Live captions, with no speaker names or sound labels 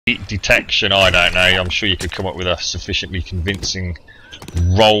detection, I don't know. I'm sure you could come up with a sufficiently convincing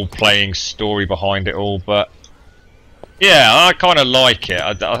role-playing story behind it all, but yeah, I kind of like it.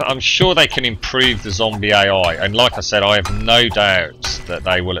 I'm sure they can improve the zombie AI, and like I said, I have no doubts that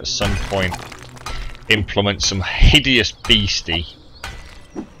they will at some point implement some hideous beastie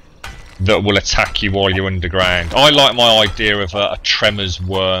that will attack you while you're underground. I like my idea of a Tremors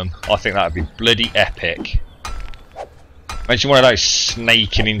worm. I think that would be bloody epic. Imagine one of those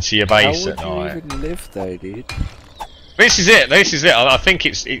snaking into your base at night. How would you even live though, dude? This is it. This is it. I think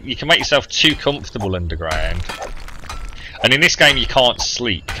you can make yourself too comfortable underground. And in this game you can't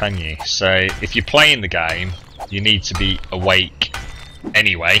sleep, can you? So if you're playing the game, you need to be awake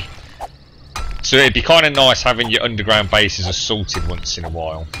anyway. So it'd be kind of nice having your underground bases assaulted once in a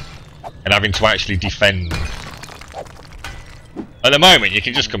while, and having to actually defend them. At the moment you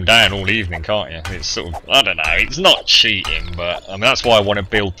can just come down all evening, can't you? It's sort of, I don't know, it's not cheating, but I mean that's why I want to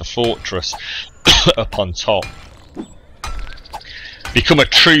build the fortress up on top. Become a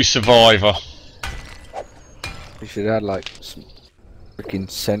true survivor. We should add like some freaking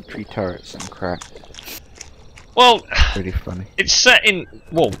sentry turrets and crap. Well, pretty funny. It's set in,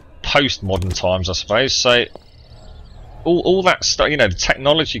 well, post-modern times, I suppose, so all that stuff, you know, the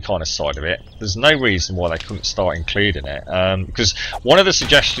technology kind of side of it, there's no reason why they couldn't start including it, because one of the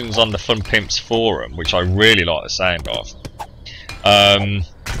suggestions on the Fun Pimps forum, which I really like the sound of,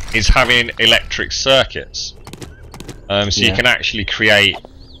 is having electric circuits, so you can actually create,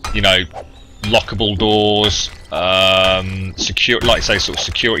 you know, lockable doors, secure, like say, sort of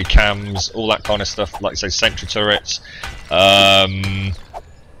security cams, all that kind of stuff, like say sentry turrets,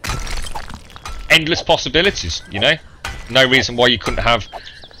 endless possibilities, you know. No reason why you couldn't have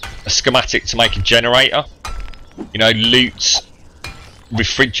a schematic to make a generator, you know, loot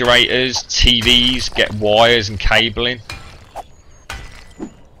refrigerators, TVs, get wires and cabling.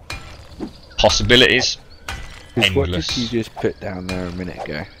 Possibilities endless. What did you just put down there a minute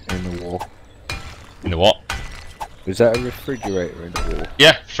ago in the wall? In the what? Was that a refrigerator in the wall?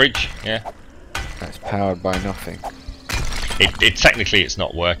 Yeah, fridge, yeah. That's powered by nothing. It technically it's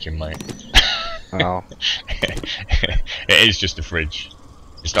not working, mate. Oh. It is just a fridge.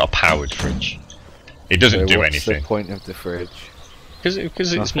 It's not a powered fridge. It doesn't do anything. What's the point of the fridge? Because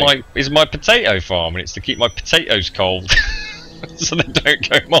it's my potato farm, and it's to keep my potatoes cold, so they don't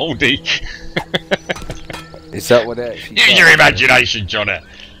go mouldy. Is that what it actually Use your imagination, Johnny.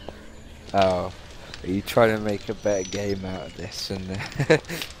 Oh. Are you trying to make a better game out of this? And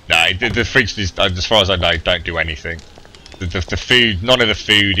no, the fridge, is, as far as I know, don't do anything. The food, none of the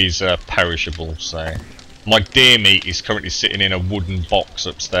food is perishable. So, my deer meat is currently sitting in a wooden box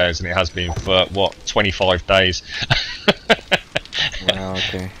upstairs, and it has been for what 25 days. Wow,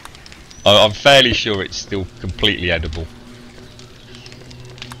 okay. I'm fairly sure it's still completely edible.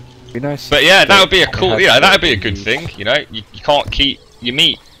 Be nice. But yeah, that would be a cool. Yeah, that would be a good thing. You know, you can't keep your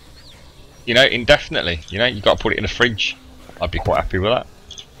meat, you know, indefinitely. You know, you got to put it in a fridge. I'd be quite happy with that.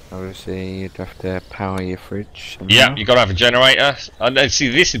 Obviously, you'd have to power your fridge somehow. Yeah, you got to have a generator. And see,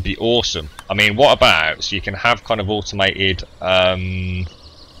 this would be awesome. I mean, what about so you can have kind of automated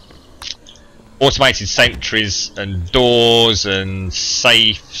sentries and doors and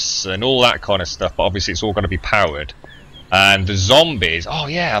safes and all that kind of stuff, but obviously it's all going to be powered. And the zombies, oh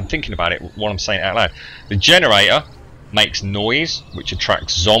yeah, I'm thinking about it while I'm saying it out loud. The generator makes noise, which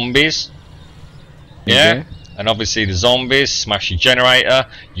attracts zombies. Yeah? And obviously the zombies smash your generator,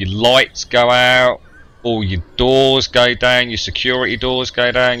 your lights go out, all your doors go down, your security doors go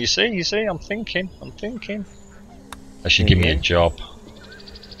down. You see, I'm thinking. They should give me a job.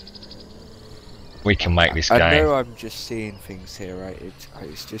 We can make this game. I know I'm just seeing things here, right?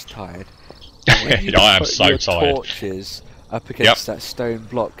 It's just tired. I am so tired. Torches up against that stone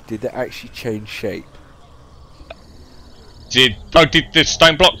block, did it actually change shape? Did the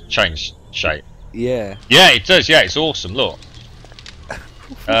stone block change shape? Yeah. Yeah, it does. Yeah, it's awesome. Look.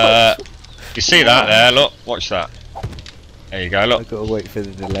 You see that there? Look, watch that. There you go. Look. I've got to wait for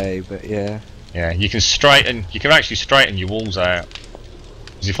the delay, but yeah. Yeah, you can straighten. You can actually straighten your walls out.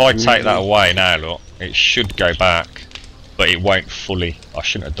 Because if I take that away now, look, it should go back, but it won't fully. I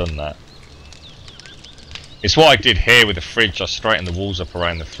shouldn't have done that. It's what I did here with the fridge. I straightened the walls up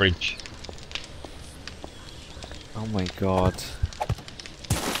around the fridge. Oh my god.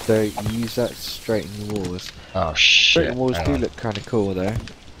 So you use that to straighten the walls. Oh shit. Straighten walls do look kind of cool though.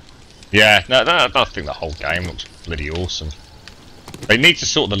 Yeah, no, I think the whole game looks bloody awesome. They need to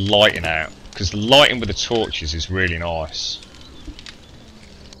sort the lighting out, because the lighting with the torches is really nice.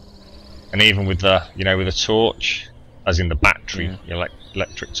 And even with the, you know, with the torch, as in the battery,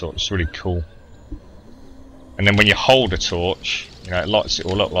 electric torch, it's really cool. and then when you hold a torch, you know, it lights it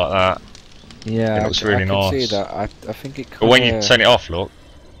all up like that. Yeah, It looks really I can nice. see that. I think it. But when you turn it off, look,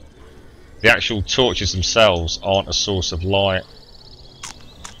 the actual torches themselves aren't a source of light.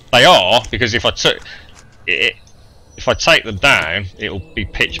 They are, because if I took it, if I take them down, it'll be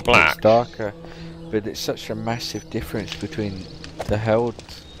pitch black. It's darker, but it's such a massive difference between the held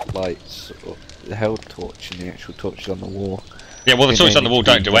lights, or the held torch, and the actual torches on the wall. Yeah, well, the torches on the wall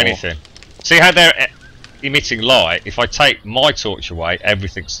don't do anything. See how they're emitting light? If I take my torch away,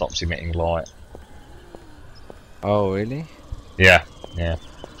 everything stops emitting light. Oh, really? Yeah, yeah.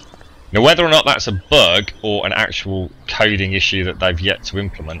 Now, whether or not that's a bug or an actual coding issue that they've yet to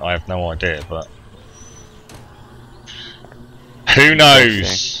implement, I have no idea, but who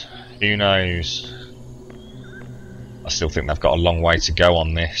knows? Who knows? I still think they've got a long way to go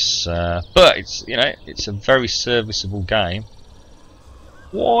on this, but it's, you know, it's a very serviceable game.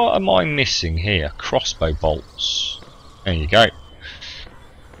 What am I missing here? Crossbow bolts. There you go.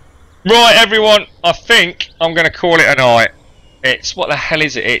 Right, everyone, I think I'm going to call it a night. It's, what the hell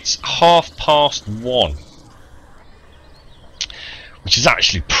is it? It's 1:30, which is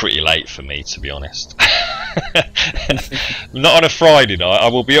actually pretty late for me, to be honest. Not on a Friday night. I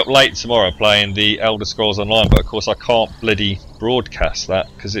will be up late tomorrow playing the Elder Scrolls Online, but of course I can't bloody broadcast that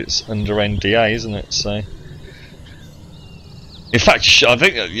because it's under NDA, isn't it? So, in fact, I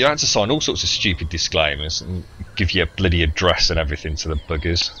think you had to sign all sorts of stupid disclaimers and give you a bloody address and everything to the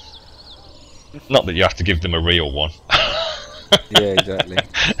buggers. Not that you have to give them a real one. Yeah, exactly.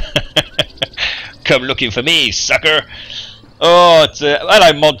 Come looking for me, sucker. Oh,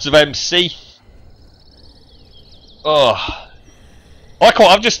 hello, mods of MC. Oh,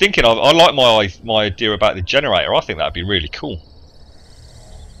 I'm just thinking. I like my idea about the generator. I think that'd be really cool.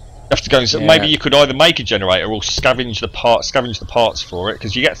 You have to go and maybe you could either make a generator or scavenge the parts for it,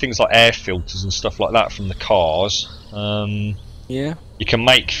 because you get things like air filters and stuff like that from the cars. Yeah. You can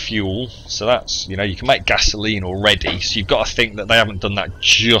make fuel, so that's, you know, you can make gasoline already. So you've got to think that they haven't done that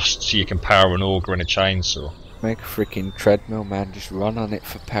just so you can power an auger and a chainsaw. Make a freaking treadmill, man. Just run on it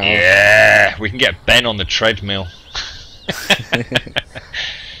for power. Yeah, we can get Ben on the treadmill.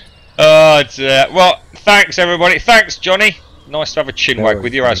 Oh dear. Well, thanks everybody. Thanks, Johnny. Nice to have a chinwag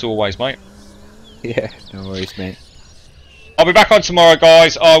with you as always, mate. Yeah, no worries, mate. I'll be back on tomorrow,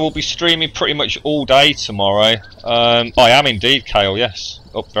 guys. I will be streaming pretty much all day tomorrow. I am indeed, Kale. Yes,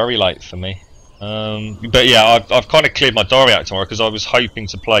 up very late for me. But yeah, I've kind of cleared my diary out tomorrow because I was hoping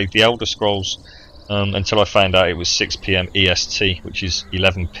to play the Elder Scrolls until I found out it was 6 PM EST, which is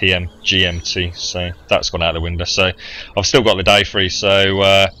 11 PM GMT. So that's gone out the window. So I've still got the day free. So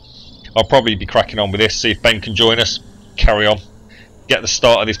I'll probably be cracking on with this. See if Ben can join us. Carry on. Get the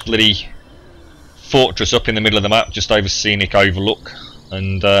start of this bloody fortress up in the middle of the map, just over Scenic Overlook,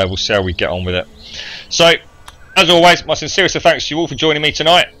 and we'll see how we get on with it. So, as always, my sincerest of thanks to you all for joining me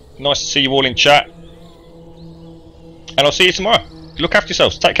tonight. Nice to see you all in chat, and I'll see you tomorrow. Look after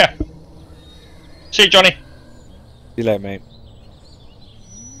yourselves. Take care. See you, Johnny. See you later, mate.